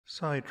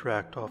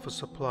Sidetracked off a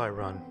supply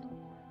run,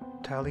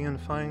 Talion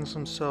finds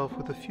himself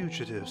with a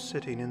fugitive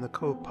sitting in the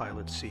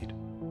co-pilot seat.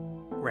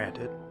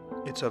 Granted,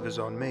 it's of his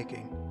own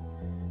making,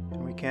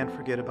 and we can't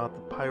forget about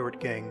the pirate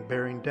gang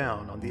bearing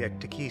down on the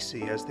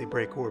Ektikisi as they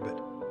break orbit.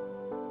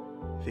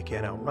 If he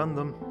can't outrun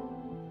them,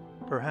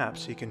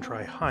 perhaps he can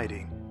try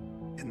hiding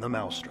in the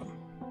Maelstrom.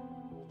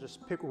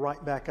 Just pick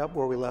right back up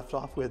where we left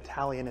off with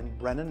Talion and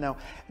Brennan. Now,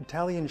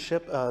 Talion's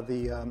ship,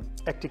 the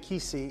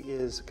Ektikisi,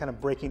 is kind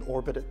of breaking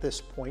orbit at this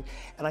point,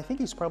 and I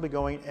think he's probably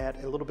going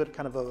at a little bit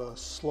kind of a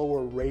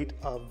slower rate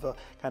of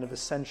kind of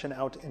ascension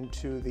out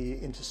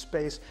into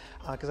space,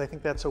 because I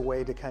think that's a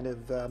way to kind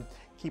of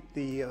keep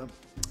the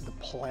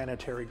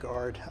planetary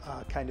guard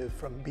kind of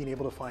from being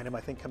able to find him.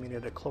 I think coming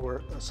at a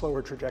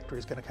slower trajectory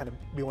is going to kind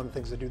of be one of the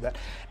things to do that.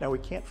 Now, we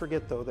can't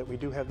forget, though, that we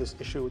do have this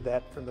issue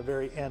that from the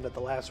very end at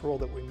the last roll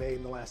that we made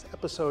in the last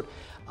episode,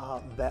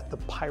 that the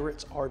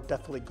pirates are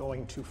definitely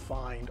going to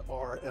find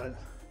our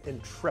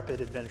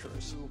intrepid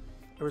adventurers.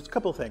 There was a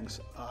couple of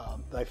things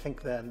that I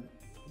think then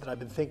that I've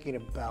been thinking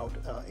about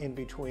in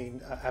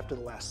between after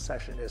the last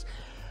session is,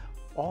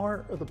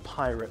 are the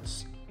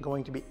pirates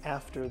going to be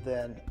after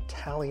then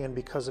Talion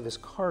because of his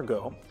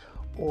cargo,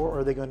 or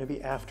are they going to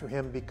be after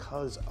him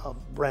because of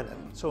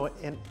Brennan? So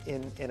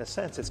in a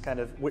sense, it's kind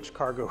of which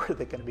cargo are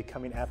they going to be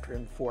coming after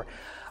him for?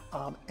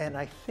 And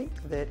I think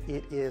that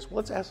it is, well,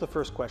 let's ask the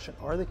first question.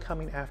 Are they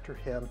coming after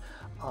him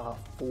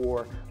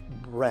for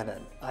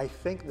Brennan? I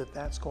think that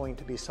that's going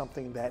to be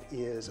something that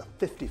is a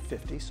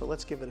 50-50. So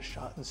let's give it a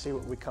shot and see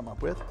what we come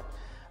up with.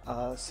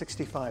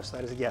 65, so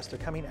that is a yes. They're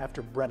coming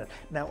after Brennan.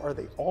 Now, are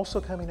they also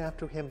coming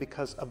after him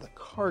because of the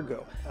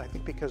cargo? I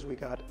think because we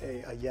got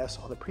a yes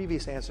on the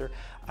previous answer,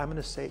 I'm going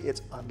to say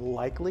it's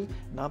unlikely.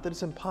 Not that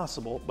it's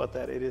impossible, but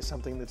that it is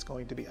something that's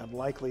going to be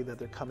unlikely that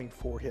they're coming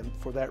for him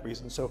for that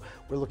reason. So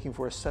we're looking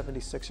for a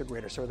 76 or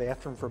greater. So are they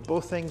after him for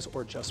both things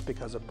or just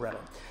because of Brennan?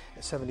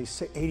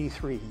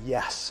 83,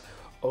 yes.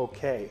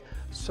 Okay,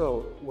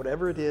 so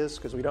whatever it is,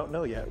 because we don't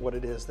know yet what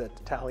it is that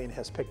Talion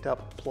has picked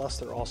up, plus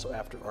they're also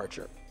after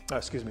Archer.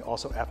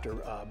 Also after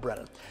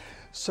Brennan.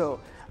 So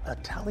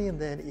Talion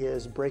then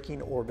is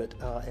breaking orbit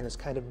and is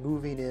kind of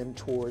moving in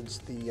towards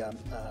the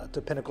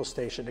to Pinnacle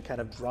Station to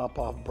kind of drop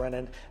off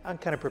Brennan and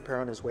kind of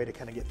prepare on his way to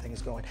kind of get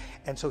things going.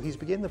 And so he's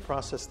beginning the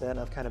process then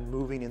of kind of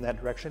moving in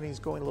that direction. He's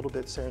going a little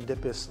bit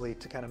serendipitously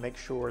to kind of make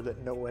sure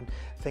that no one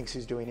thinks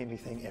he's doing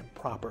anything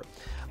improper.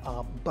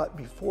 But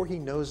before he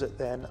knows it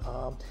then,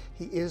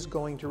 he is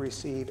going to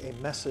receive a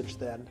message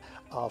then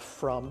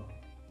from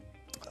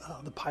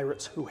the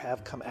pirates who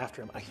have come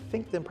after him. I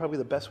think then probably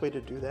the best way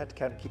to do that, to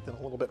kind of keep them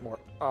a little bit more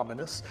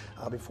ominous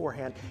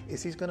beforehand,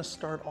 is he's going to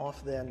start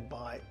off then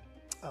by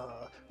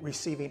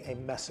receiving a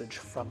message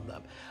from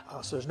them.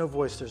 So there's no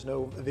voice, there's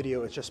no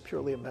video, it's just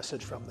purely a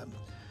message from them.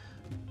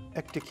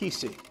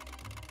 Ektikisi,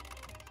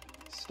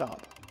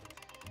 stop.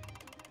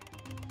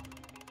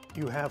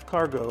 You have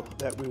cargo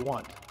that we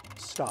want.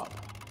 Stop.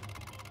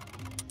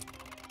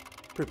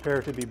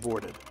 Prepare to be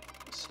boarded.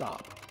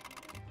 Stop.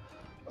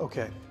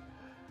 Okay.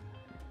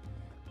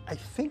 I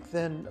think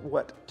then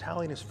what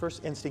Talion's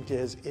first instinct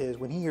is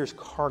when he hears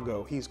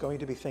cargo, he's going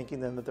to be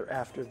thinking then that they're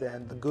after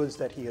then the goods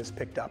that he has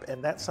picked up,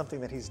 and that's something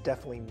that he's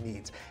definitely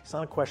needs. It's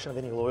not a question of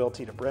any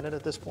loyalty to Brennan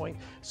at this point,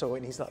 so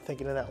and he's not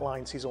thinking in that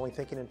line, so he's only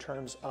thinking in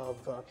terms of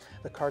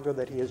the cargo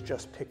that he has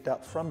just picked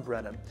up from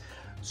Brennan.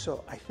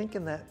 So I think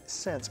in that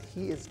sense,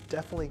 he is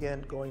definitely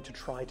again going to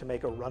try to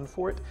make a run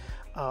for it.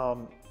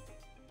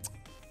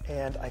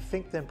 And I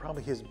think then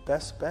probably his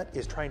best bet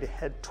is trying to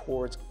head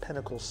towards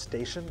Pinnacle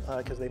Station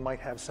because they might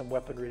have some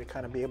weaponry to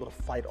kind of be able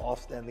to fight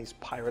off then these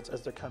pirates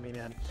as they're coming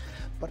in.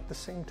 But at the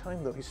same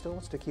time though, he still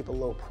wants to keep a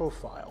low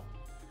profile.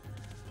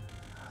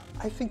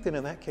 I think that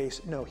in that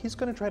case, no, he's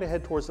going to try to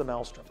head towards the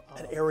Maelstrom,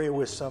 an area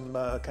with some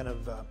kind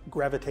of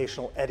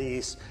gravitational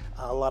eddies,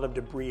 a lot of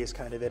debris is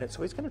kind of in it.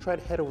 So he's going to try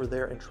to head over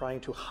there and trying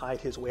to hide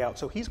his way out.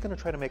 So he's going to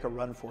try to make a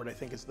run for it, I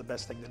think is the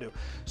best thing to do.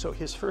 So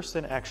his first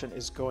then action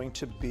is going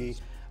to be,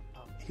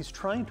 he's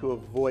trying to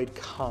avoid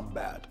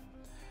combat.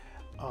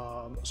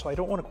 So I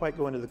don't want to quite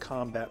go into the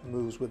combat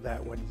moves with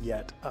that one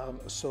yet.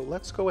 So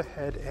let's go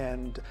ahead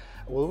and,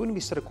 well, it wouldn't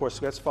be set a course,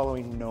 so that's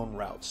following known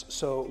routes.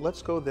 So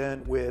let's go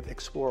then with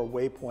Explore a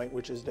Waypoint,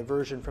 which is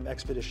diversion from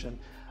expedition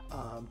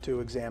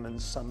to examine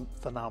some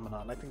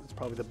phenomenon. I think that's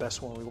probably the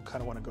best one we will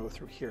kind of want to go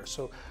through here.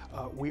 So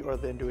we are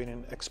then doing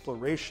an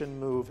exploration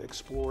move,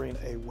 exploring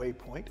a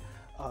waypoint.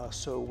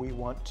 So we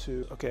want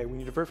to, okay, when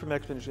you divert from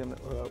expedition,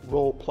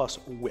 roll plus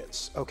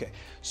wits. Okay,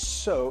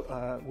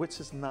 so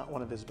wits is not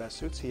one of his best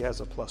suits. He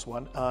has a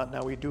 +1.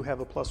 Now we do have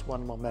a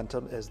 +1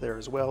 momentum as there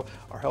as well.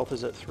 Our health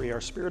is at 3,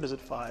 our spirit is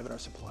at 5, and our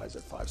supply is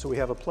at 5. So we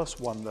have a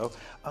 +1 though.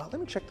 Let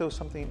me check though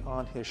something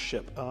on his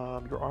ship.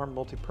 Your arm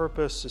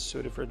multi-purpose is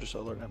suited for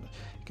interstellar. You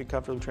can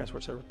comfortably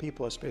transport several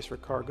people, has space for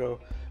cargo.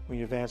 When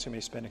you advance, you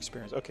may spend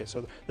experience. Okay,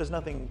 so there's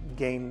nothing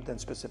gained then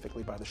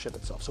specifically by the ship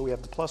itself. So we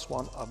have the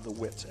 +1 of the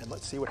wits, and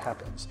let's see what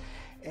happens.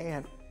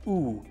 And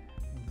ooh,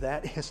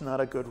 that is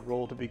not a good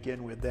roll to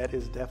begin with. That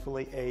is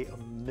definitely a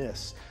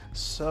miss.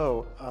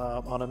 So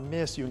on a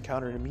miss, you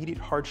encounter an immediate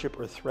hardship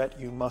or threat.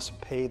 You must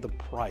pay the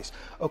price.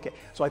 Okay,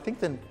 so I think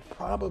then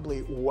probably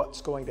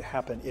what's going to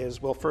happen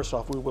is, well, first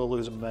off, we will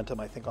lose momentum,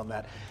 I think, on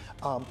that.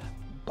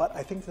 But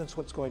I think that's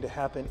what's going to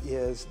happen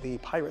is the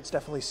pirates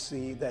definitely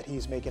see that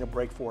he's making a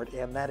break for it,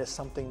 and that is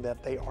something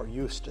that they are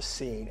used to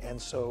seeing.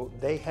 And so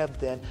they have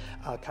then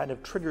kind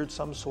of triggered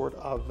some sort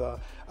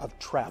of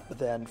trap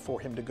then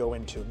for him to go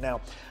into. Now,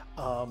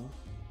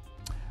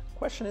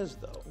 question is,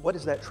 though, what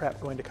is that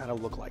trap going to kind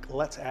of look like?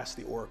 Let's ask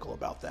the Oracle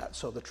about that.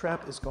 So the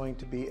trap is going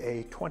to be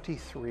a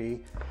 23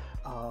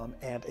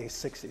 and a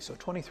 60. So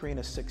 23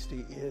 and a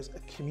 60 is a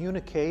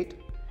communicate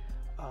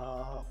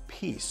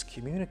peace.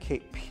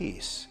 Communicate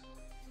peace.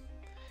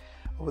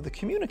 With the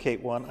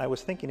communicate one, I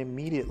was thinking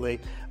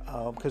immediately,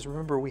 because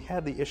remember we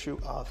had the issue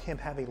of him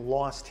having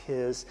lost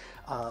his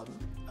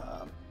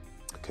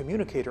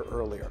communicator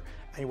earlier,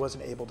 and he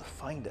wasn't able to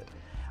find it.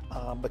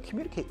 But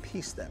communicate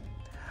peace then.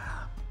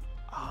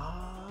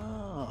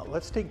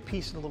 Let's take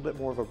peace in a little bit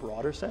more of a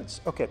broader sense.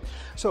 Okay,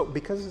 so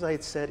because as I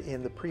had said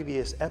in the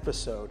previous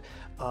episode,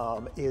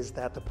 is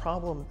that the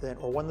problem then,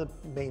 or one of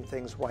the main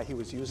things why he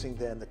was using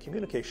then the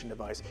communication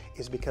device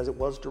is because it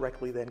was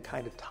directly then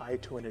kind of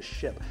tied to his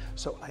ship.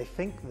 So I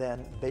think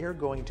then they are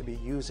going to be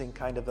using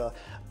kind of a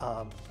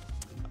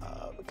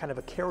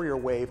carrier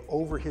wave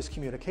over his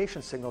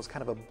communication signals,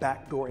 kind of a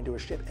backdoor into a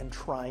ship, and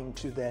trying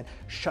to then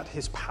shut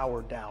his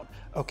power down.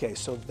 Okay,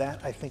 so that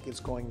I think is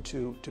going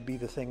to be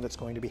the thing that's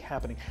going to be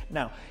happening.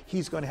 Now,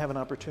 he's going to have an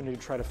opportunity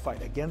to try to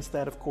fight against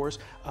that, of course,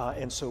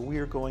 and so we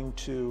are going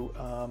to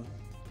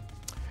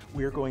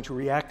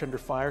react under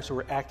fire, so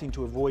we're acting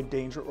to avoid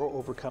danger or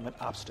overcome an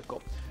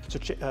obstacle.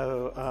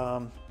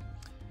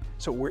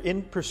 So we're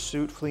in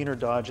pursuit, fleeing or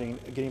dodging,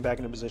 getting back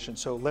into position.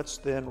 So let's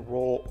then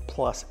roll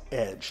plus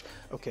edge.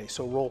 Okay,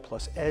 so roll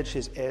plus edge.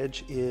 His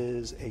edge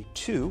is a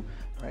 2.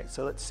 All right,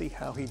 so let's see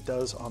how he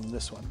does on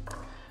this one.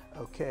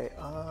 Okay,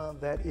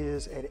 that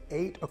is an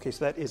 8. Okay,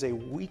 so that is a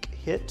weak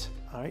hit.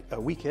 All right, a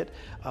weak hit.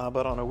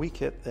 But on a weak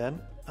hit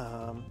then,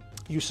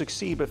 you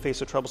succeed but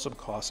face a troublesome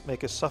cost.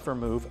 Make a suffer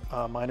move,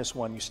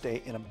 -1. You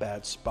stay in a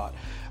bad spot.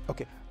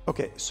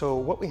 Okay, so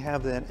what we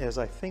have then is,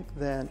 I think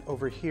then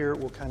over here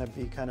will kind of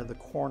be the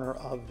corner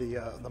of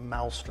the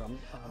maelstrom.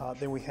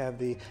 Then we have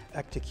the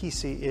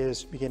Ektikisi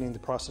is beginning the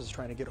process of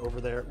trying to get over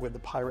there with the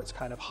pirates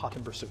kind of hot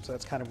in pursuit. So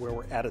that's kind of where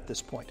we're at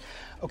this point.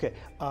 Okay,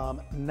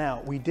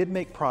 now we did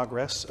make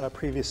progress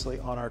previously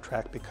on our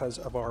track because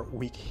of our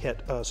weak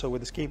hit. So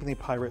with escaping the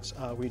pirates,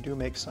 we do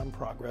make some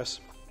progress.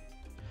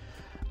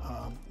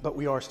 But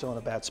we are still in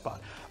a bad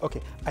spot.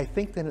 Okay, I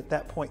think then at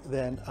that point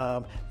then,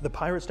 the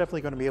pirate's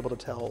definitely going to be able to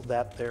tell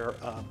that their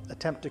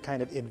attempt to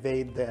kind of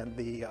invade then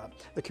the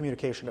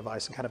communication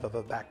device and kind of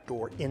a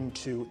backdoor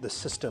into the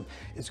system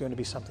is going to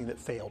be something that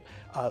failed.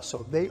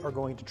 So they are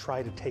going to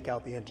try to take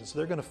out the engines. So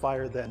they're going to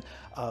fire then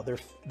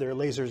their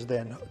lasers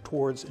then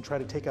towards and try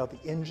to take out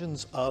the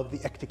engines of the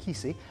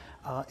Ektikisi.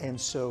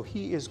 And so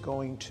he is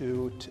going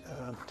to,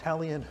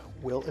 Talion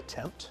will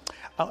attempt.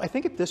 I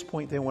think at this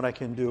point then what I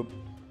can do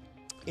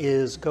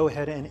is go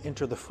ahead and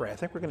enter the fray. I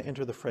think we're going to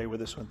enter the fray with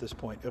this one at this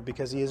point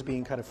because he is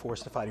being kind of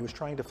forced to fight. He was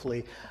trying to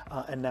flee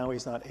and now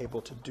he's not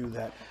able to do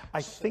that.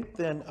 I think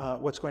then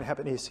what's going to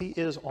happen is he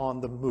is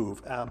on the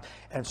move.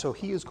 And so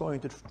he is going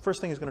to, first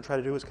thing he's going to try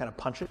to do is kind of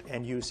punch it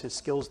and use his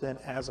skills then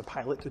as a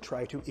pilot to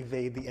try to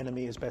evade the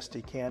enemy as best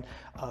he can.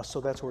 So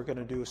that's what we're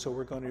going to do. So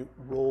we're going to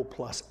roll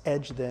plus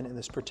edge then in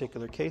this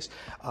particular case.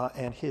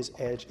 And his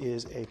edge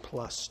is a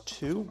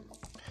 +2.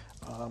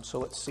 So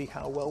let's see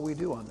how well we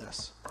do on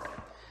this.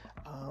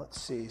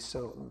 Let's see,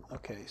 so,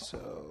 okay,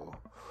 so,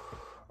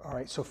 all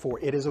right, so 4.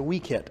 It is a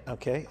weak hit,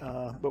 okay,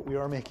 but we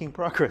are making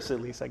progress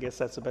at least. I guess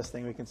that's the best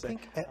thing we can say. I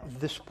think at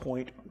this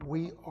point,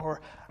 we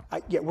are,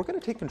 yeah, we're going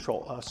to take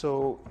control.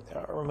 So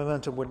our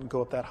momentum wouldn't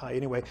go up that high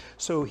anyway.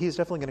 So he's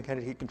definitely going to kind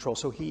of take control.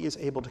 So he is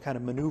able to kind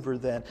of maneuver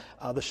then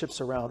the ships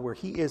around where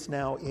he is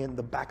now in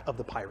the back of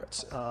the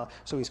pirates.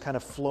 So he's kind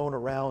of flown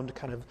around,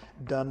 kind of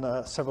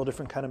done several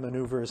different kind of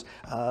maneuvers,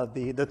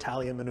 the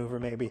Italian maneuver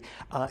maybe,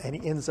 and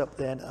he ends up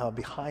then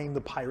behind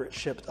the pirate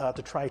ship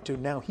to try to,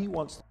 now he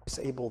wants to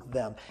disable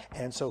them.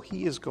 And so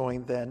he is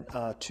going then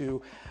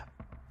to,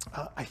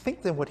 I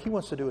think then what he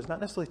wants to do is not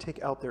necessarily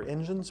take out their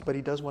engines, but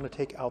he does want to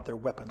take out their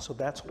weapons. So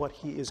that's what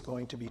he is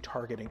going to be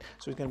targeting.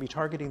 So he's going to be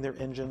targeting their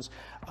engines.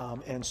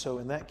 And so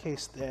in that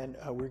case, then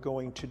we're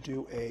going to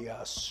do a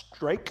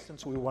strike,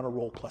 since we want to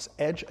roll plus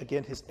edge.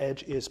 Again, his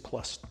edge is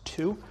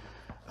 +2.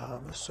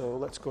 So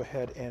let's go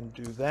ahead and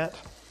do that.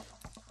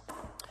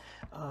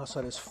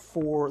 So that is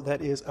 4.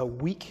 That is a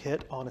weak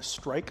hit on a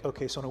strike.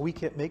 Okay, so on a weak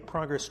hit, make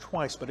progress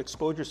twice, but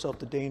expose yourself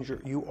to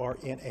danger. You are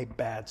in a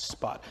bad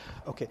spot.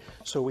 Okay,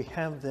 so we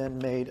have then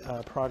made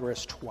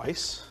progress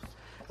twice.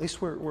 At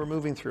least we're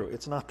moving through.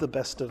 It's not the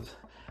best of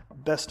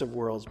best of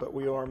worlds, but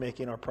we are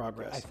making our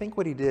progress. I think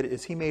what he did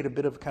is he made a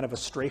bit of kind of a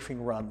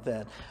strafing run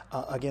then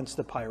against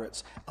the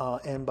pirates,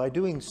 and by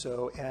doing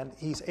so, and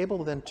he's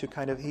able then to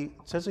kind of, he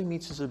says he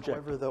meets his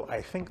objective. However, though,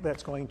 I think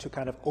that's going to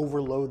kind of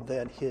overload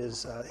then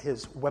his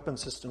weapon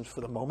systems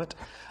for the moment,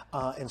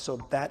 and so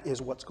that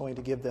is what's going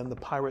to give them, the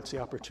pirates, the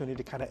opportunity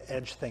to kind of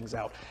edge things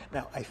out.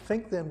 Now, I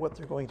think then what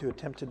they're going to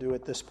attempt to do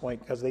at this point,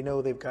 because they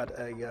know they've got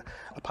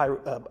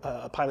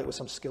a pilot with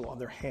some skill on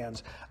their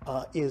hands,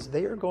 is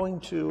they are going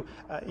to,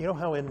 you know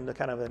how in the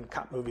kind of in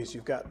cop movies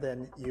you've got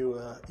then you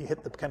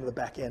hit the kind of the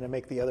back end and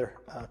make the other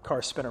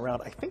car spin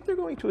around. I think they're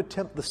going to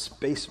attempt the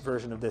space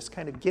version of this,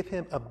 kind of give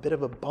him a bit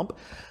of a bump,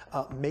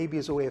 maybe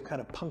as a way of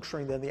kind of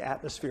puncturing then the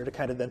atmosphere to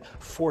kind of then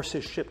force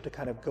his ship to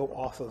kind of go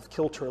off of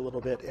kilter a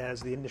little bit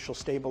as the initial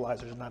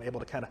stabilizers are not able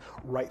to kind of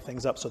right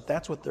things up. So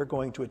that's what they're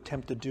going to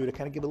attempt to do, to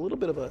kind of give a little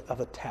bit of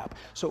a tap.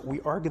 So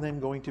we are then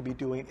going to be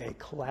doing a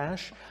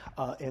clash,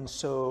 and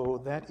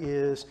so that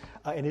is,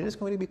 and it is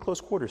going to be close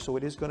quarters, so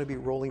it is going to be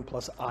rolling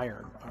plus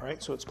iron. All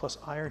right, so it's plus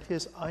iron.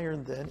 His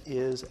iron then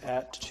is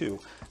at 2.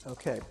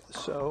 Okay,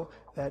 so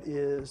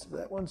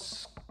that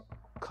one's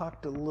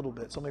cocked a little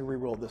bit, so let me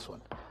re-roll this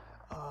one.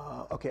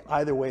 Okay,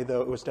 either way,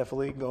 though, it was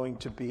definitely going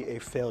to be a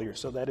failure.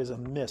 So that is a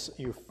miss.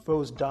 Your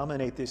foes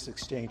dominate this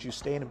exchange. You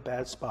stay in a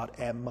bad spot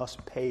and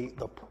must pay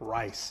the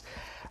price.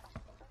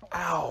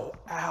 Ow,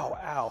 ow,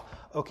 ow.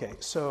 Okay,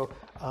 so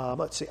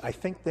let's see. I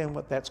think then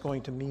what that's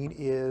going to mean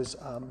is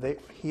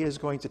he is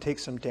going to take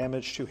some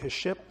damage to his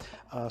ship.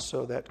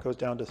 So that goes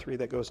down to 3.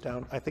 That goes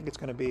down. I think it's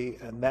going to be,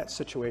 in that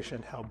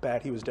situation, how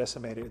bad he was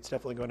decimated, it's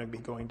definitely going to be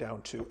going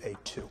down to a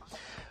 2.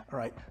 All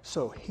right,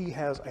 so he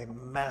has a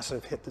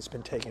massive hit that's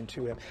been taken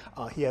to him.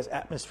 He has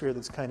atmosphere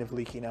that's kind of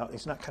leaking out.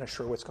 He's not kind of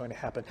sure what's going to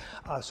happen.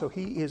 So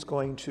he is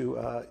going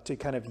to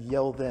kind of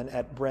yell then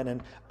at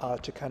Brennan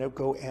to kind of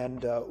go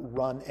and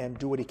run and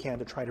do what he can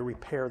to try to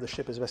repair the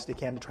ship as best he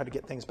can to try to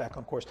get things back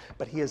on course.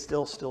 But he is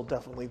still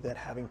definitely then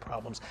having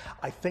problems.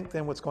 I think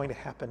then what's going to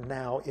happen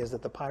now is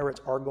that the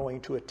pirates are going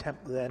to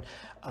attempt then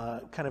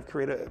kind of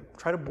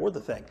try to board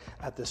the thing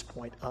at this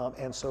point.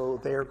 And so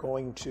they're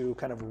going to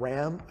kind of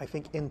ram, I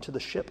think, into the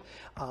ship.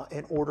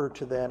 In order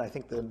to then, I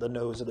think the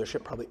nose of their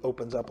ship probably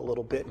opens up a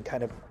little bit and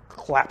kind of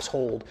claps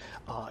hold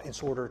in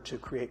order to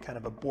create kind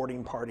of a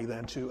boarding party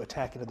then to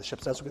attack into the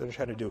ship. So that's what they're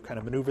trying to do, kind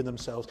of maneuver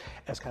themselves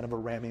as kind of a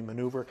ramming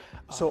maneuver.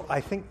 So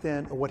I think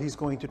then what he's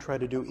going to try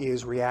to do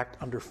is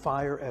react under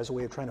fire as a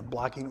way of trying to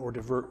blocking or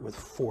divert with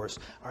force.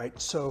 All right,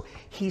 so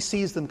he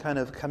sees them kind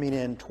of coming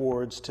in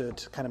towards to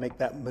kind of make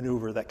that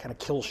maneuver, that kind of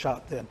kill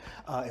shot then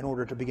in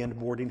order to begin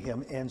boarding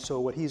him. And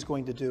so what he's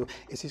going to do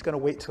is he's going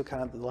to wait till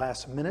kind of the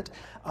last minute.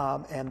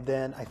 And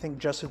then I think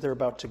just as they're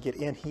about to get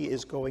in, he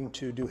is going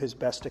to do his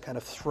best to kind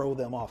of throw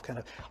them off, kind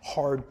of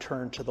hard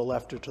turn to the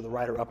left or to the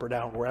right or up or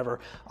down, wherever,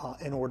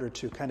 in order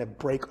to kind of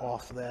break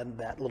off then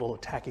that little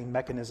attacking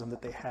mechanism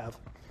that they have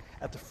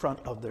at the front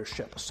of their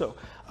ship. So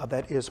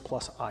that is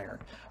plus iron.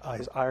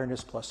 His iron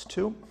is plus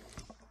 2.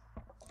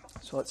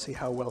 So let's see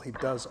how well he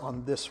does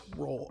on this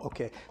roll.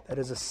 Okay, that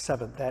is a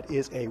 7. That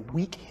is a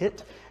weak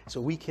hit. It's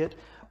a weak hit.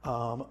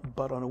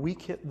 But on a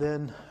weak hit,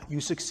 then you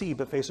succeed,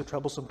 but face a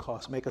troublesome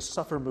cost. Make a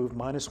suffer move,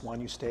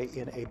 -1. You stay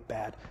in a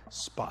bad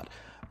spot.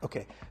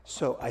 Okay,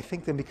 so I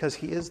think then because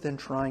he is then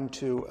trying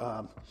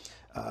to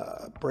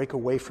break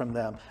away from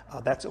them,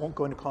 that's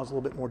going to cause a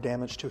little bit more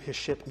damage to his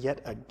ship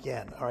yet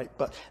again. All right,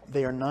 but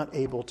they are not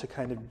able to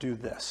kind of do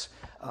this.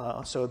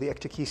 So the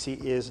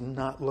Ektikisi is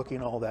not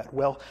looking all that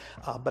well,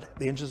 but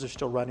the engines are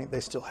still running.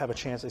 They still have a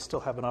chance. They still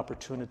have an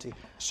opportunity.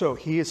 So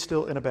he is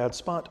still in a bad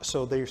spot.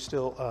 So they're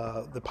still,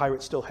 the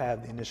pirates still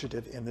have the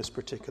initiative in this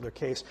particular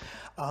case.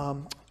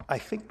 I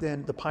think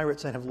then the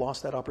pirates then have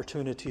lost that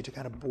opportunity to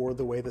kind of board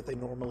the way that they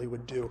normally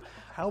would do.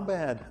 How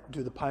bad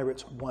do the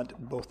pirates want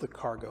both the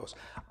cargoes?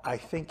 I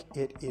think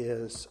it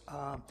is,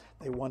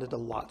 they want it a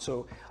lot.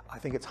 So I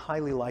think it's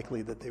highly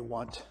likely that they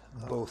want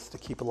both to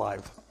keep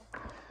alive.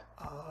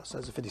 So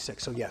that's a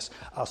 56, so yes.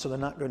 So they're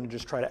not going to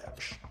just try to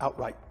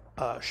outright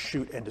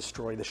shoot and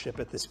destroy the ship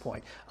at this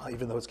point,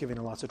 even though it's giving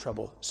them lots of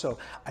trouble. So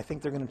I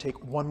think they're going to take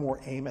one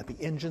more aim at the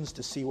engines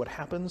to see what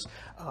happens,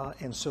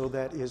 and so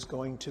that is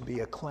going to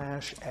be a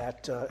clash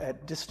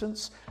at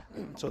distance.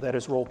 So that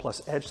is roll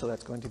plus edge, so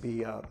that's going to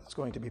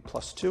be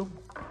plus 2.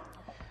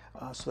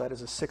 So that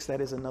is a 6. That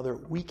is another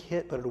weak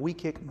hit, but at a weak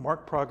hit,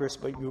 mark progress,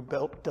 but you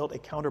dealt a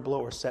counter blow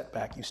or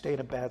setback. You stay in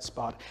a bad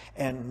spot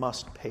and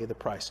must pay the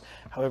price.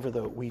 However,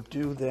 though, we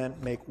do then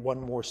make one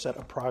more set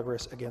of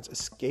progress against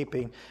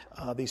escaping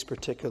these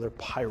particular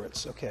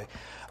pirates. Okay,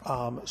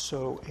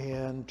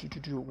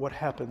 what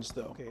happens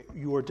though? Okay,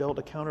 you are dealt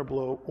a counter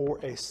blow or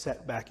a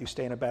setback. You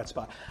stay in a bad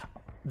spot.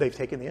 They've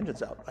taken the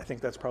engines out. I think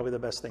that's probably the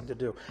best thing to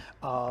do.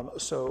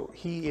 So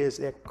he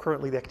is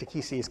currently, the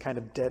Ektikisi is kind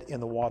of dead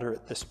in the water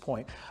at this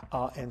point.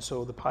 And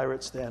so the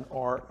pirates then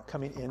are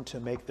coming in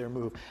to make their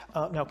move.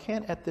 Now,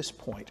 at this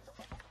point,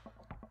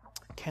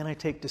 can I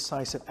take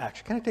decisive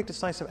action? Can I take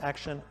decisive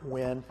action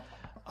when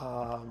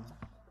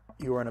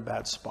you are in a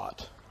bad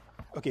spot?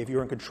 Okay, if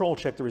you're in control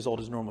check, the result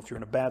is normal. If you're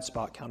in a bad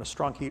spot, count a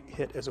strong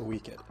hit as a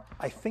weak hit.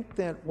 I think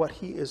that what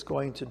he is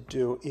going to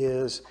do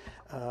is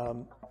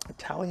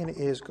Talion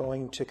is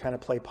going to kind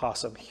of play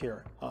possum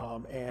here,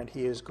 and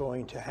he is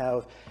going to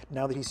have,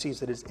 now that he sees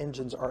that his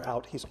engines are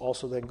out, he's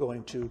also then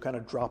going to kind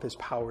of drop his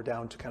power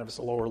down to kind of his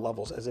lower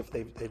levels as if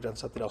they've done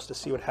something else, to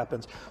see what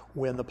happens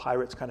when the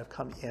pirates kind of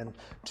come in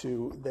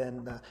to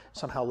then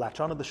somehow latch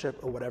onto the ship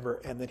or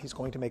whatever, and then he's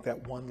going to make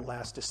that one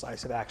last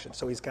decisive action.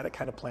 So he's got it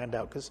kind of planned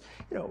out because,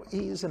 you know,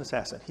 he's an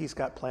assassin. He's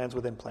got plans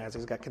within plans.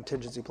 He's got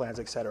contingency plans,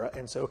 etc.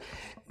 And so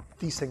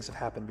these things have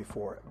happened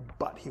before,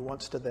 but he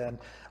wants to then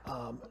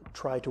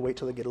try to wait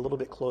till they get a little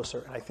bit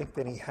closer, and I think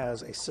then he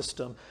has a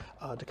system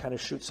to kind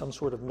of shoot some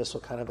sort of missile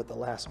kind of at the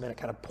last minute,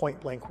 kind of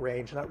point blank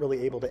range, not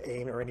really able to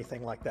aim or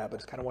anything like that, but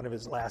it's kind of one of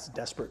his last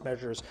desperate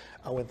measures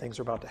when things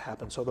are about to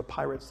happen. So the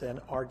pirates then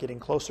are getting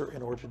closer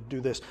in order to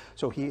do this,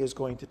 so he is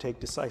going to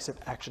take decisive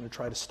action to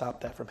try to stop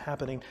that from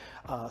happening.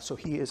 So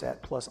he is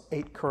at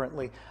 +8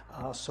 currently,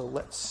 so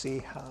let's see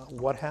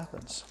what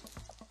happens.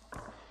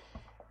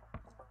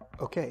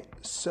 Okay,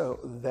 so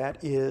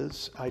that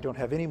is, I don't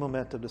have any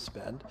momentum to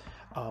spend,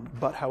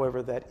 but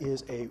however, that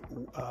is a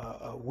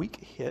weak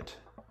hit.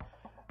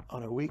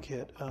 On a weak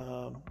hit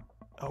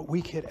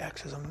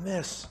acts as a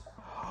miss.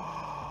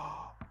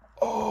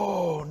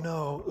 Oh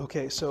no,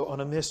 okay, so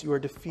on a miss you are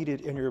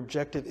defeated and your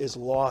objective is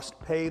lost.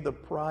 Pay the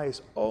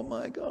price. Oh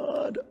my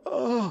God,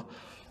 oh,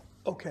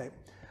 okay.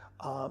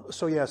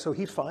 So yeah, so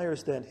he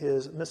fires then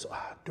his missile.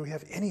 Do we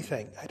have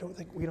anything? I don't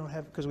think we don't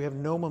have, because we have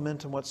no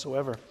momentum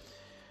whatsoever.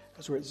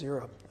 Because we're at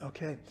 0.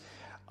 Okay.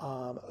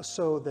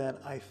 So then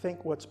I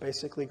think what's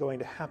basically going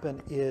to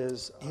happen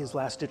is his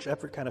last-ditch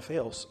effort kind of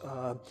fails.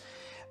 All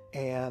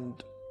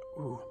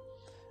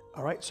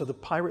right, so the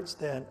pirates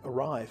then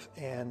arrive,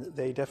 and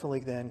they definitely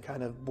then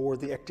kind of board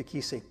the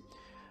Ektikisi.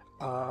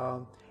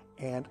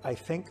 And I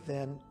think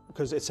then,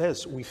 because it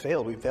says we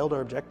failed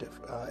our objective,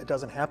 it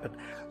doesn't happen.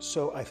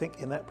 So I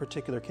think in that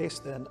particular case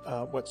then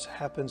what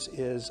happens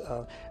is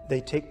they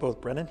take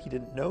both Brennan. He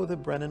didn't know that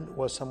Brennan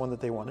was someone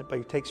that they wanted, but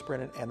he takes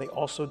Brennan, and they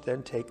also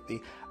then take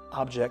the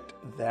object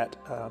that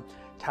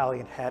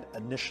Talion had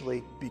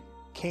initially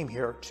came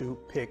here to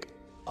pick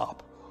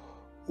up.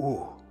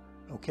 Ooh.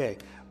 Okay,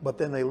 but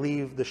then they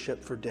leave the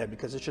ship for dead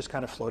because it's just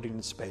kind of floating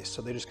in space,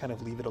 so they just kind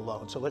of leave it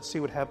alone. So let's see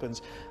what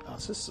happens.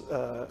 So this is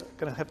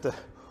going to have to...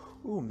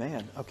 Oh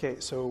man, okay,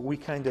 so we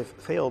kind of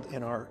failed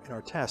in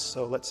our test,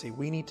 so let's see,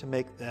 we need to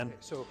make then,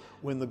 so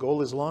when the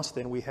goal is lost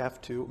then we have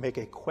to make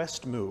a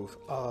quest move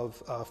of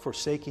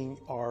forsaking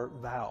our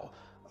vow.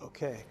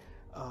 Okay,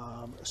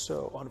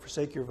 so on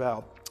forsake your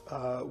vow,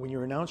 when you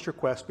renounce your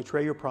quest,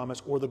 betray your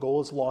promise, or the goal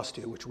is lost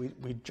to you, which we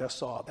just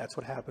saw, that's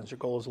what happens, your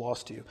goal is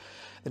lost to you.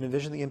 Then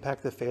envision the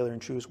impact of the failure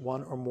and choose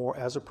one or more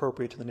as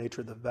appropriate to the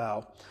nature of the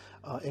vow.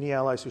 Any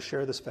allies who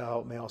share this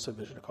vow may also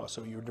envision a cost.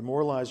 So you're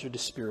demoralized, you're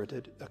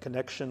dispirited, a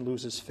connection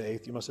loses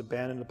faith, you must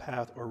abandon a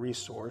path or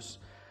resource.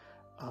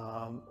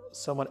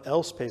 Someone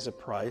else pays a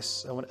price,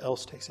 someone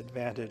else takes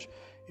advantage,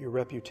 your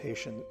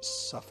reputation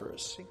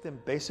suffers. I think then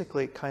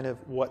basically kind of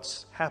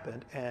what's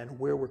happened and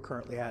where we're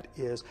currently at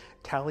is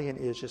Talion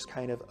is just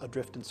kind of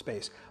adrift in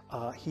space.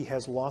 He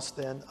has lost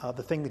then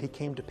the thing that he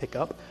came to pick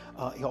up.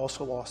 He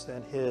also lost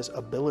then his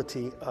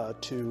ability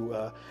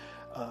to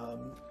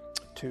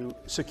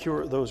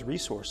secure those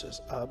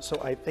resources.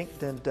 So I think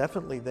then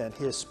definitely then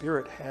his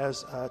spirit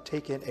has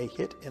taken a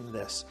hit in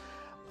this.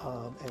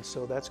 And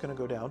so that's going to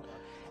go down.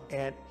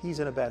 And he's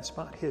in a bad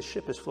spot. His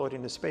ship is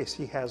floating in space.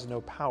 He has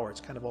no power.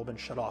 It's kind of all been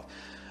shut off.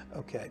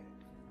 Okay.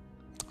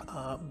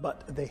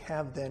 But they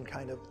have then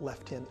kind of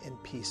left him in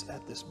peace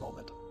at this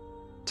moment.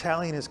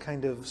 Talion is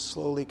kind of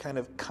slowly kind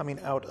of coming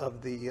out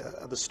of the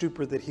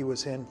stupor that he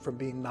was in from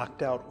being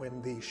knocked out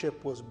when the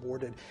ship was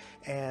boarded.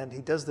 And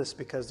he does this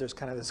because there's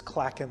kind of this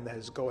clacking that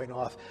is going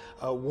off,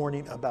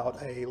 warning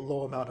about a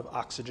low amount of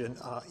oxygen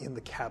in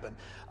the cabin.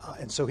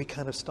 And so he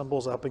kind of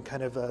stumbles up and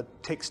kind of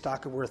takes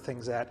stock of where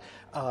things at.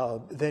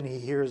 Then he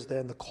hears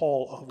then the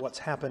call of what's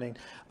happening.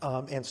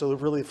 And so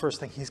really the first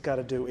thing he's got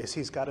to do is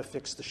he's got to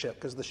fix the ship,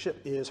 because the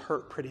ship is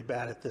hurt pretty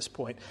bad at this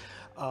point.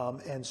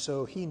 And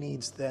so he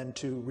needs then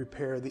to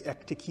repair the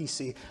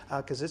Ektikisi,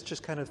 because it's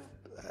just kind of,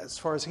 as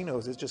far as he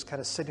knows, it's just kind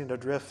of sitting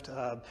adrift.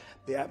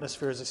 The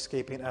atmosphere is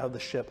escaping out of the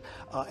ship.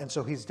 And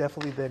so he's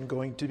definitely then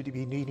going to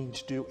be needing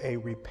to do a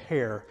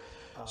repair.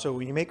 So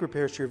when you make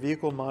repairs to your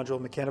vehicle, module,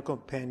 mechanical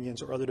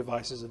companions, or other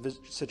devices, a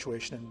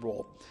situation and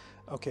roll.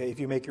 Okay, if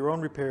you make your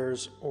own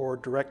repairs or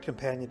direct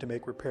companion to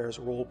make repairs,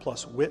 roll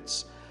plus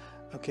wits.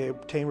 Okay,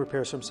 obtain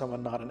repairs from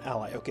someone not an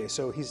ally. Okay,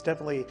 so he's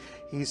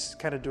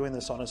kind of doing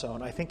this on his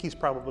own. I think he's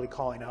probably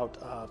calling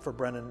out for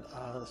Brennan,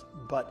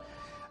 but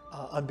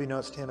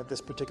unbeknownst to him at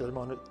this particular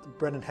moment,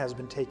 Brennan has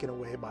been taken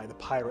away by the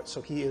pirates,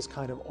 so he is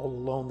kind of all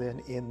alone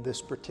then in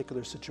this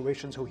particular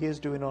situation, so he is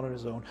doing it on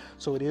his own,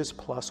 so it is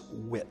plus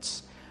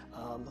wits.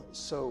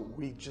 So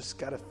we just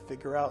got to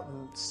figure out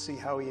and see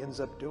how he ends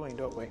up doing,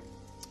 don't we?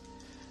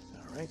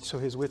 All right, so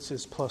his wits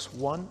is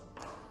 +1,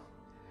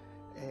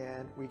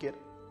 and we get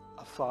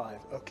a 5.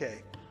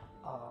 Okay.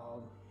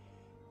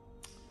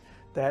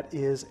 That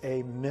is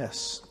a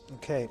miss.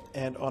 Okay,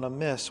 and on a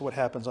miss, what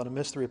happens? On a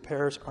miss, the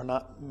repairs are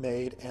not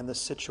made and the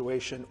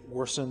situation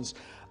worsens.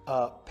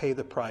 Pay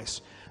the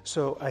price.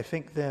 So I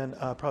think then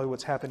probably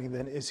what's happening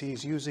then is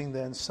he's using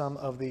then some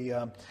of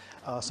the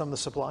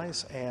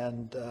supplies,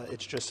 and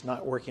it's just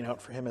not working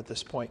out for him at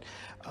this point.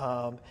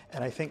 And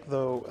I think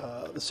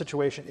though the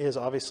situation is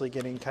obviously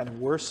getting kind of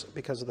worse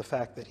because of the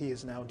fact that he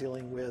is now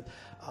dealing with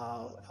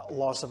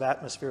loss of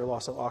atmosphere,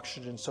 loss of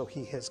oxygen. So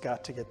he has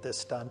got to get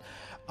this done.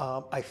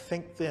 I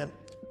think then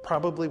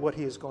probably what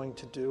he is going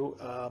to do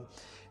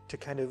to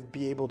kind of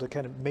be able to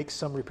kind of make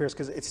some repairs,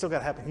 because it's still got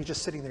to happen. He's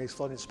just sitting there, he's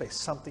floating in space.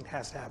 Something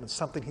has to happen,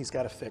 something he's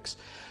got to fix.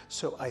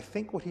 So I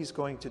think what he's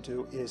going to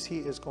do is he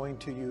is going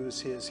to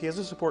use he has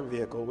a support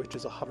vehicle, which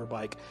is a hover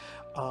bike.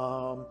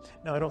 Now,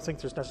 I don't think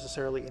there's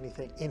necessarily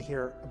anything in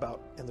here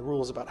in the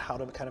rules about how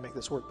to kind of make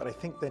this work, but I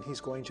think then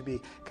he's going to be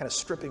kind of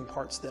stripping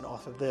parts then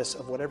off of this,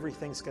 of what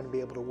everything's going to be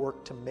able to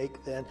work to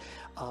make then,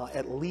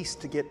 at least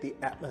to get the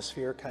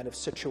atmosphere kind of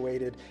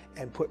situated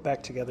and put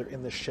back together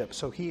in the ship.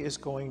 So he is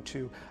going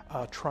to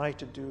try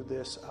to do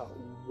this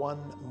one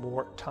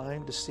more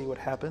time to see what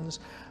happens,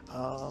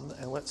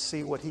 and let's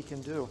see what he can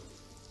do.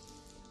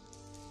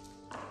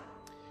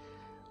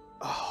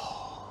 Oh.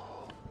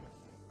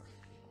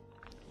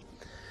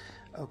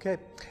 Okay,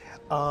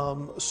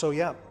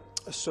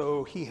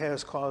 so he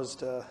has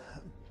caused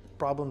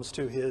problems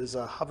to his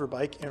hover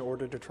bike in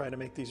order to try to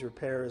make these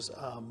repairs,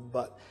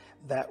 but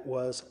that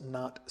was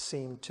not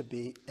seemed to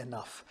be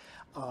enough.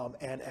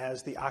 And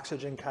as the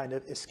oxygen kind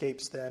of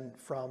escapes then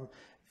from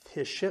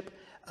his ship,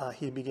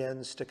 he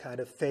begins to kind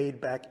of fade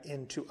back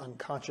into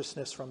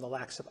unconsciousness from the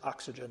lack of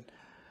oxygen.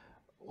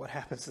 What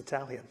happens to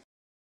Talion?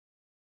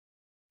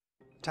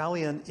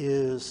 Talion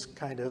is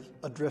kind of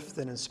adrift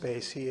then in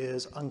space. He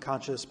is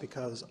unconscious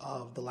because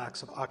of the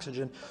lack of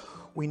oxygen.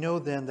 We know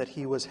then that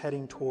he was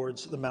heading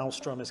towards the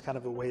Maelstrom as kind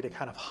of a way to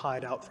kind of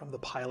hide out from the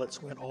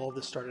pilots when all of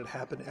this started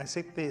happening. I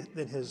think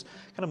that his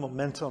kind of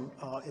momentum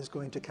is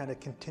going to kind of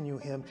continue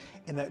him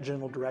in that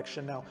general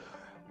direction. Now,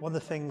 one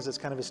of the things that's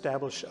kind of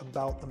established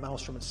about the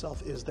Maelstrom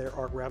itself is there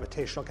are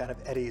gravitational kind of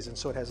eddies, and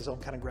so it has its own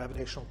kind of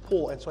gravitational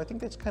pull, and so I think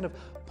that's kind of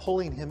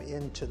pulling him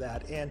into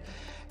that. And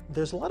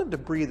there's a lot of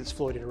debris that's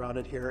floating around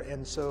it here,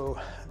 and so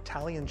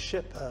Talion's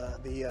ship,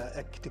 the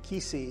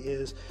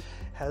Ektikisi,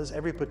 has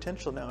every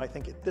potential now, I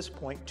think, at this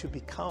point, to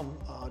become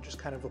just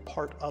kind of a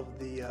part of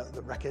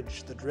the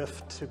wreckage, the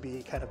drift to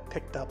be kind of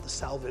picked up, the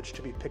salvage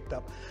to be picked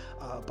up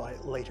by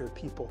later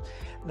people.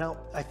 Now,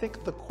 I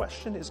think the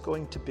question is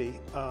going to be,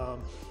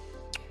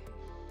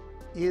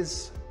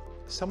 is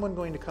someone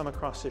going to come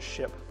across this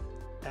ship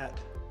at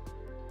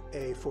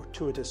a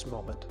fortuitous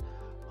moment?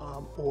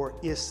 Or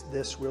is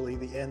this really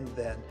the end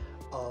then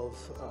of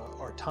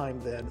our time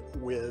then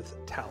with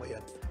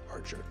Talion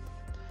Archer?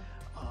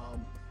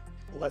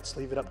 Let's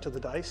leave it up to the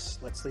dice.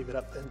 Let's leave it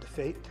up then to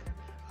fate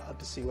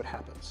to see what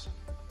happens.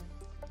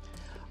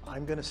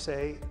 I'm going to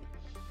say,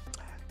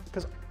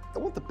 because I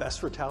want the best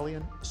for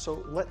Talion,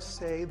 so let's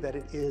say that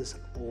it is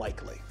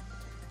likely.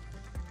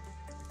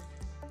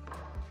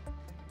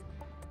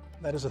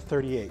 That is a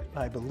 38.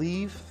 I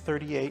believe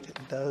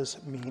 38 does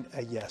mean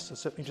a yes.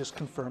 So let me just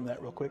confirm that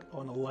real quick.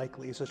 On a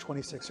likely, it's a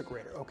 26 or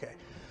greater. Okay.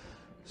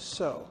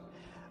 So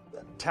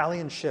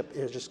Talion's ship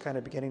is just kind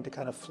of beginning to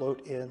kind of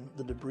float in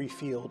the debris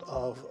field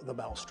of the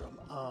Maelstrom.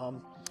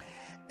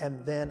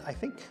 And then I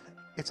think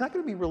it's not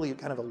going to be really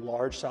kind of a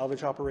large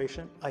salvage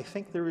operation. I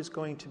think there is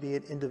going to be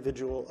an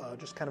individual,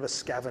 just kind of a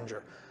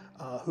scavenger,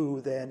 who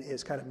then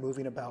is kind of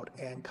moving about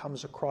and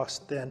comes across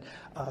then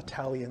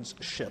Talion's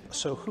ship.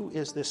 So who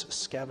is this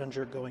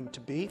scavenger going to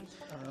be?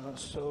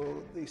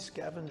 So the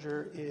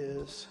scavenger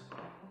is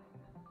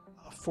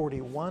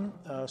 41.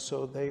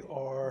 So they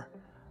are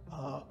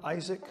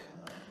Isaac,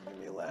 give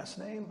me a last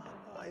name,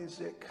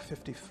 Isaac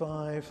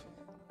 55,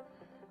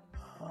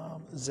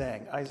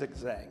 Zhang, Isaac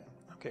Zhang.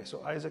 Okay,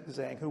 so Isaac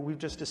Zhang, who we've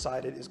just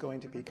decided is going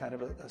to be kind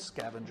of a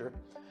scavenger,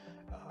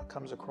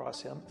 comes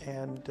across him.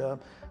 And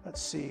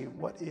let's see,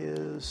 what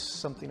is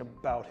something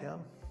about him?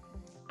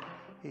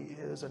 He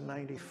is a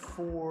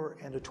 94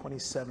 and a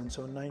 27,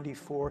 so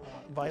 94,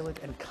 violent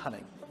and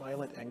cunning,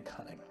 violent and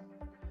cunning.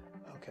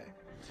 Okay,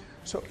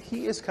 so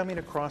he is coming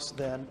across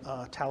then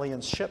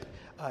Talion's ship,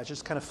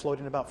 just kind of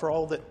floating about. For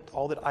all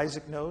that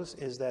Isaac knows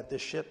is that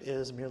this ship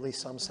is merely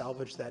some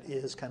salvage that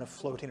is kind of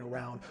floating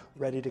around,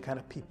 ready to kind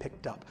of be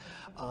picked up.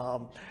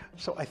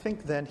 So I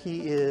think then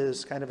he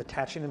is kind of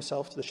attaching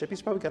himself to the ship.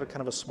 He's probably got a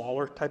kind of a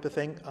smaller type of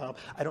thing.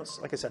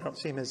 Like I said, I don't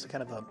see him as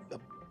kind of a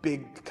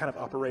big kind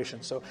of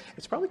operation. So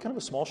it's probably kind of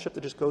a small ship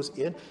that just goes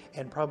in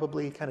and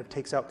probably kind of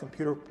takes out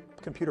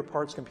computer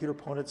parts, computer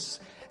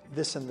components,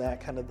 this and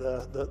that, kind of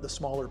the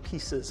smaller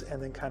pieces,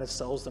 and then kind of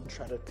sells them,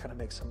 try to kind of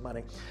make some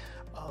money.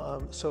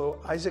 So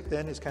Isaac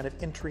then is kind of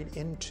entering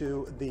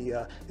into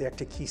the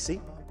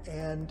Ektikisi,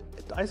 and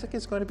Isaac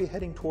is going to be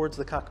heading towards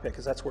the cockpit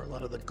because that's where a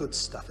lot of the good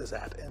stuff is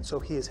at. And so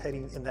he is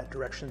heading in that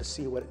direction to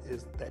see what it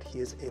is that he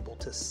is able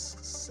to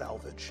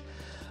salvage.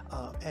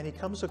 And he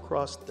comes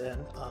across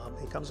then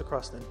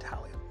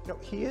Talion. You know,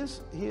 he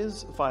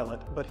is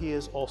violent, but he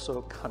is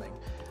also cunning.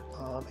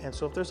 And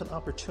so if there's an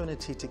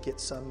opportunity to get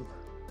some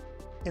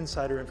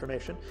insider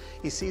information,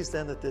 he sees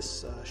then that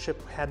this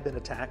ship had been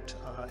attacked,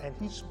 and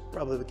he's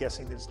probably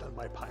guessing that it's done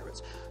by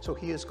pirates. So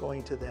he is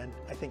going to then,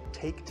 I think,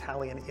 take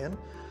Talion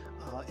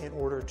in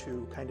order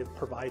to kind of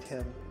provide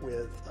him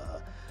with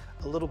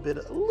a little bit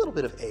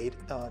of aid,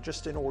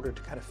 just in order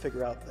to kind of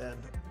figure out then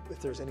if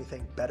there's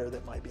anything better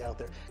that might be out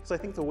there. Because I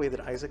think the way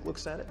that Isaac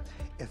looks at it,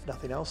 if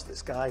nothing else,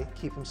 this guy,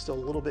 keep him still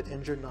a little bit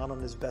injured, not on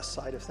his best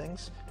side of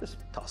things, just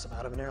toss him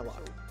out of an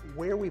airlock.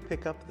 Where we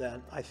pick up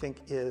then, I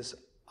think, is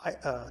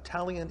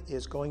Talion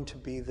is going to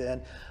be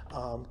then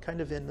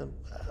kind of in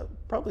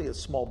probably a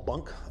small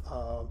bunk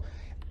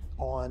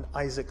on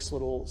Isaac's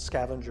little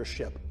scavenger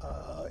ship,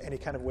 and he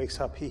kind of wakes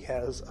up. He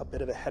has a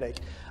bit of a headache,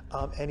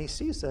 and he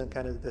sees then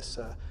kind of this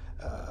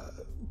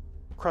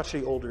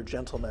crotchety older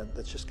gentleman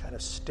that's just kind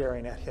of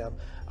staring at him,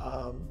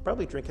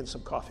 probably drinking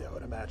some coffee, I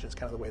would imagine. It's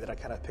kind of the way that I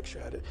kind of picture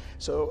at it.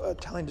 So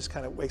Talion just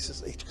kind of wakes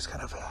his, he just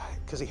kind of,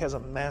 because he has a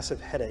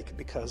massive headache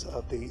because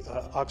of the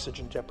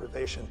oxygen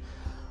deprivation.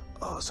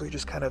 So he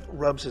just kind of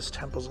rubs his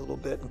temples a little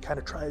bit and kind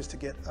of tries to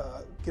get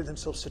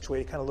himself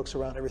situated. He kind of looks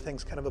around.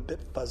 Everything's kind of a bit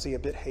fuzzy, a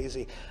bit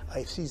hazy.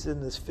 He sees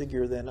in this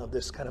figure then of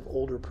this kind of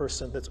older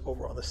person that's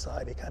over on the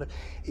side. He kind of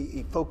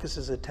he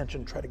focuses his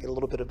attention, try to get a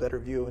little bit of better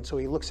view. And so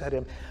he looks at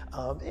him,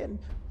 and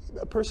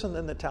a person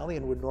then the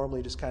Talion would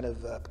normally just kind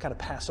of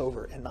pass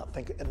over and not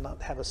think and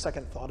not have a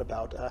second thought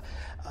about,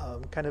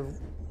 kind of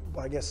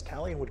what I guess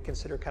Talion would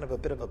consider kind of a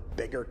bit of a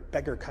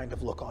beggar kind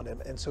of look on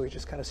him. And so he's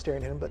just kind of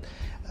staring at him, but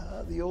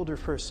the older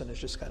person is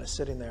just kind of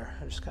sitting there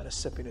and just kind of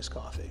sipping his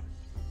coffee.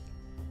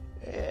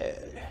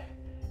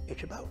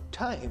 It's about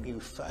time you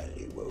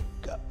finally woke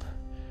up.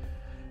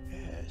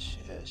 Yes,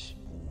 yes.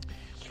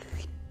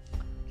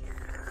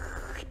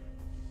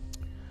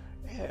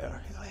 Yeah,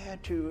 I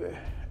had to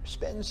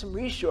spend some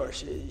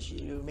resources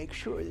to make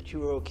sure that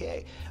you were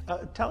okay.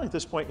 Talion at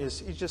this point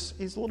he's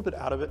a little bit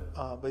out of it,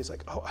 but he's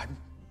like, oh,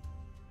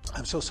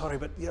 I'm so sorry,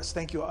 but yes,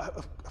 thank you.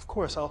 Of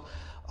course, I'll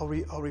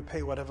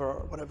repay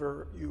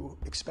whatever you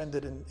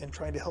expended in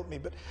trying to help me.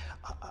 But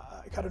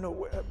I gotta know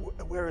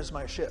where is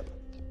my ship?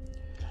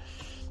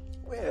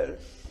 Well,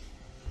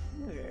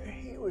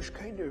 he was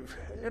kind of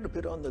a little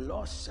bit on the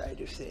lost side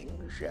of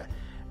things.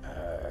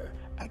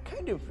 I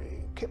kind of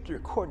kept the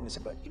recordings,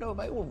 but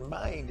my own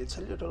mind, it's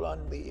a little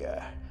on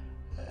the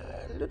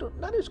little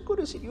not as good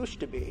as it used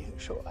to be.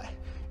 So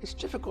it's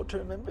difficult to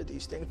remember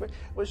these things. But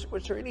was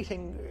there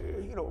anything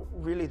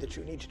really that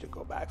you needed to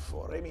go back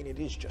for? I mean, it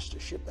is just a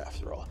ship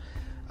after all.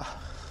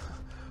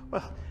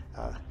 Well,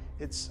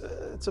 it's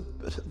a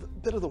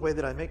bit of the way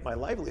that I make my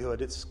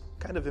livelihood. It's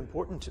kind of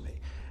important to me.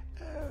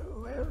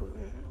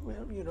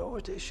 Well,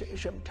 they say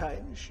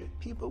sometimes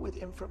people with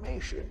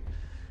information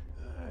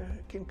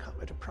can come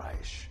at a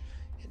price.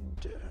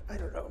 And I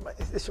don't know,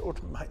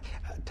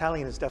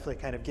 Talion is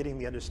definitely kind of getting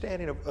the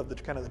understanding of the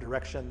kind of the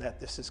direction that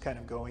this is kind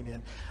of going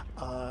in.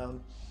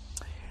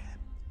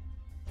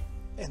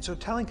 And so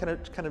Talion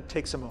kind of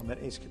takes a moment.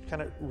 He's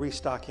kind of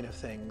restocking of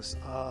things,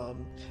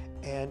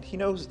 and he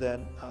knows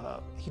then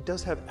he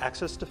does have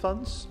access to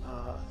funds,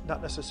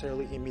 not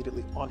necessarily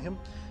immediately on him,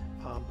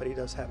 but he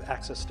does have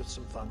access to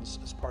some funds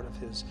as part of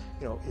his,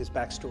 his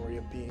backstory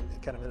of being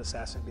kind of an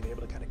assassin, being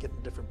able to kind of get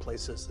in different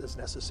places as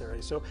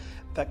necessary. So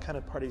that kind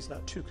of part he's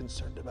not too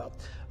concerned about.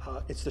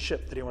 It's the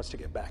ship that he wants to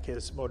get back,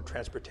 his mode of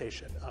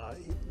transportation,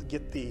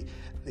 get the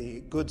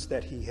goods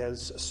that he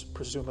has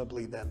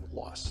presumably then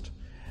lost.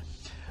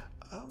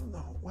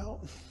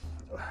 Well,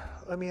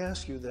 let me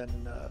ask you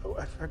then,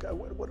 I forgot,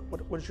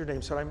 what is your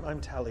name, sir? I'm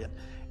Talion.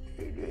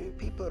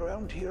 People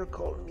around here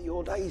call me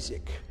Old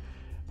Isaac,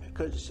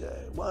 because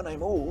one,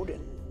 I'm old,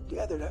 and the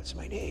other, that's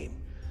my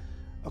name.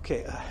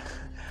 Okay,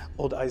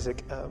 Old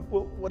Isaac,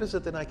 well, what is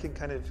it that I can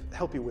kind of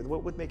help you with?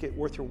 What would make it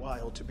worth your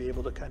while to be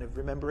able to kind of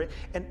remember it?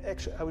 And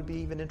actually, I would be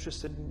even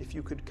interested in if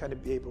you could kind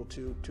of be able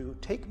to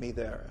take me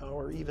there,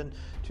 or even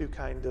to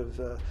kind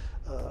of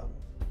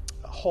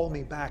haul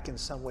me back in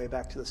some way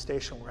back to the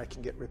station where I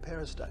can get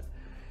repairs done.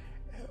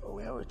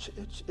 Well,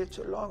 it's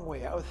a long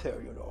way out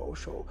there,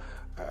 so,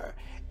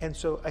 and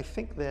so I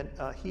think then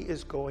he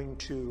is going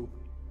to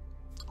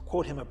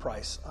quote him a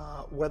price,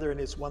 whether it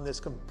is one that's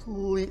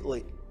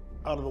completely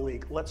out of the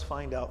league. Let's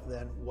find out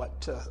then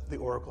what the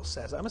Oracle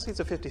says. I'm going to say it's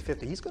a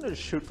 50-50. He's going to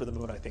shoot for the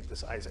moon, I think,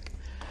 this Isaac.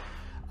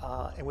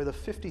 And with a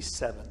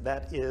 57,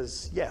 that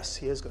is, yes,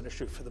 he is going to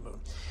shoot for the moon.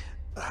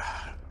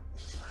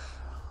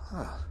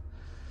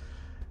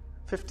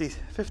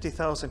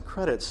 50,000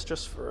 credits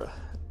just for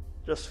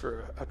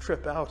a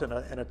trip out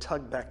and a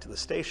tug back to the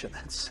station.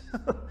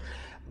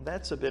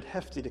 That's a bit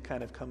hefty to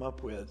kind of come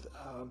up with.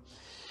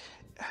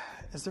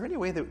 Is there any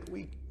way that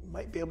we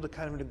might be able to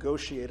kind of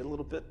negotiate a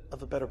little bit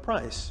of a better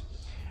price?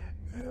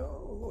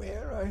 Well,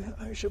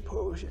 I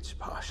suppose it's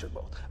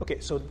possible. Okay,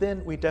 so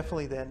then we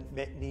definitely then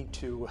need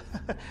to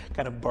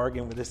kind of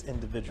bargain with this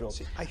individual.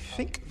 I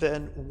think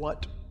then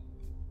what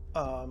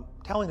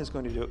Talion is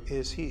going to do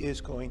is he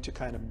is going to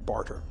kind of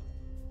barter.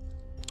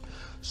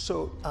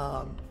 So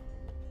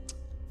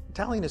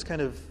Talion is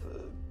kind of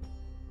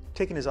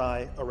taking his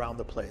eye around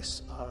the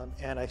place,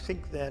 and I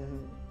think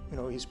then you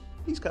know,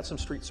 he's got some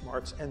street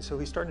smarts, and so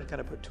he's starting to kind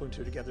of put two and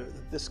two together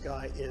that this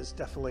guy is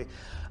definitely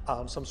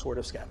some sort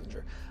of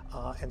scavenger.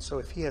 And so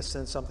if he has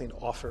something to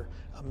offer,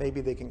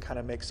 maybe they can kind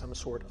of make some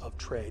sort of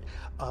trade.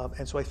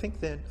 And so I think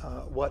then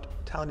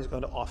what Talion is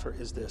going to offer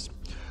is this.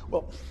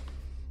 Well,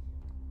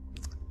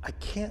 I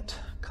can't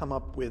come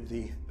up with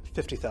the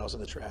 50,000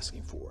 that you're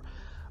asking for.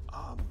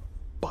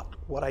 But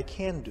what I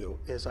can do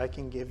is I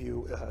can give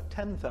you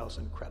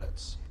 10,000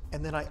 credits.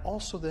 And then I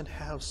also then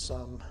have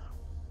some,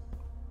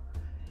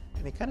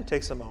 and it kind of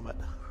takes a moment,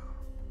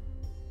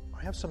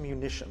 I have some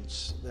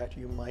munitions that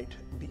you might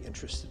be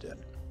interested in.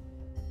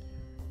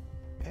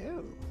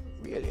 Oh,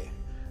 really?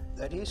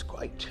 That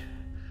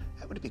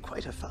would be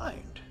quite a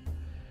find.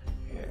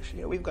 Yes,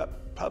 you know, we've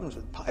got problems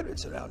with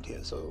pirates around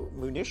here, so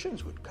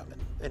munitions would come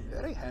in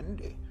very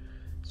handy.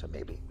 So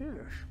maybe, yes.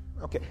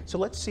 Okay, so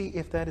let's see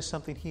if that is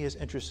something he is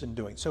interested in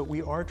doing. So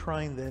we are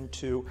trying then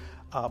to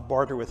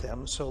barter with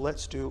him. So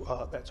let's do,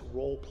 that's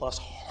roll plus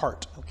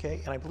heart, okay?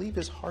 And I believe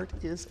his heart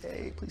is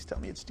please tell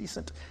me it's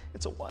decent.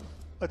 It's a 1.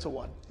 It's a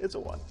 1. It's a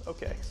 1.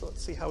 Okay, so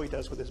let's see how he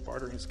does with his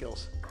bartering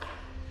skills.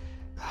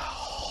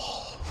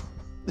 Oh,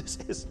 this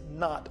is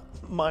not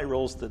my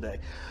rolls today.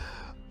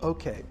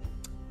 Okay,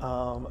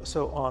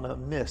 so on a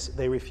miss,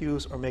 they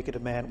refuse or make a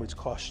demand which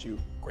costs you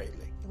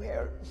greatly.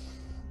 Well,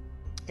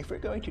 if we're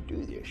going to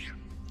do this,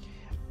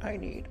 I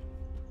need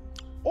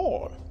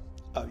all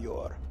of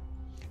your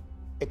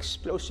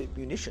explosive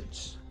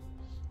munitions.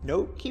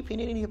 No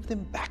keeping any of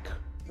them back.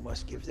 You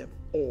must give them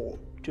all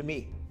to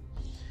me.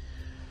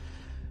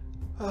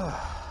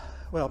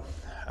 Well,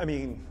 I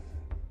mean,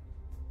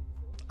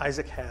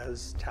 Isaac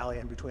has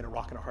Talion between a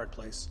rock and a hard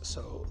place,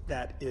 so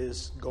that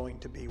is going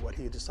to be what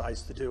he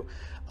decides to do,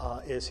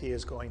 is he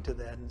is going to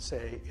then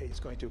say he's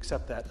going to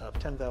accept that of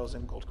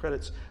 10,000 gold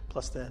credits,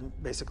 plus then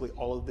basically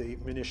all of the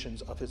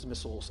munitions of his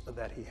missiles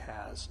that he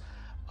has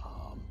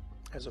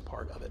as a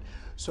part of it.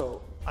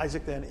 So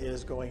Isaac then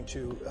is going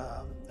to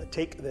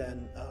take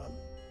then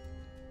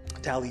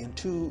Talion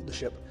to the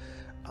ship,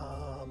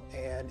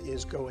 and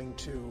is going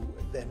to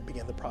then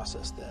begin the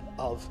process then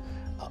of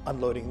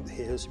unloading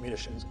his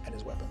munitions and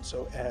his weapons.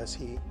 So as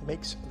he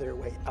makes their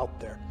way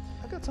out there,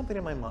 I've got something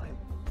in my mind.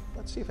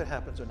 Let's see if it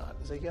happens or not.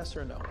 Is it a yes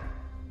or no?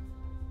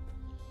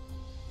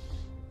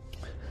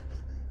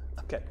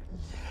 Okay.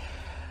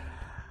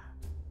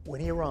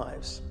 When he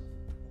arrives,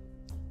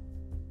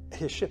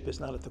 his ship is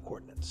not at the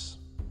coordinates.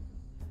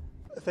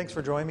 Thanks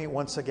for joining me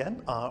once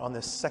again on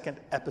this second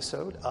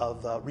episode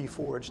of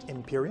Reforged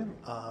Imperium.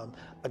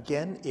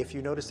 Again, if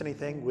you noticed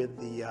anything with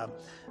the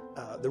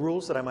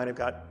rules that I might have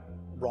got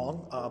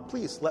wrong,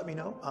 please let me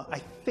know. I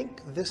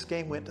think this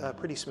game went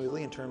pretty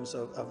smoothly in terms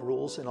of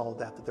rules and all of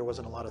that there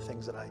wasn't a lot of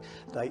things that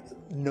I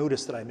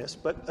noticed that I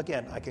missed, but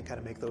again, I can kind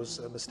of make those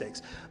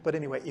mistakes. But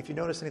anyway, if you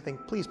notice anything,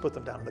 please put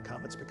them down in the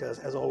comments, because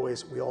as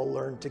always, we all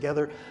learn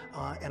together,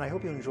 and I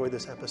hope you enjoyed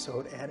this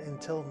episode, and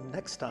until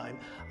next time,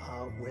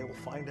 we'll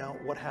find out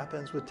what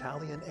happens with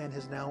Talion and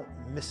his now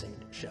missing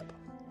ship.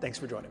 Thanks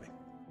for joining me.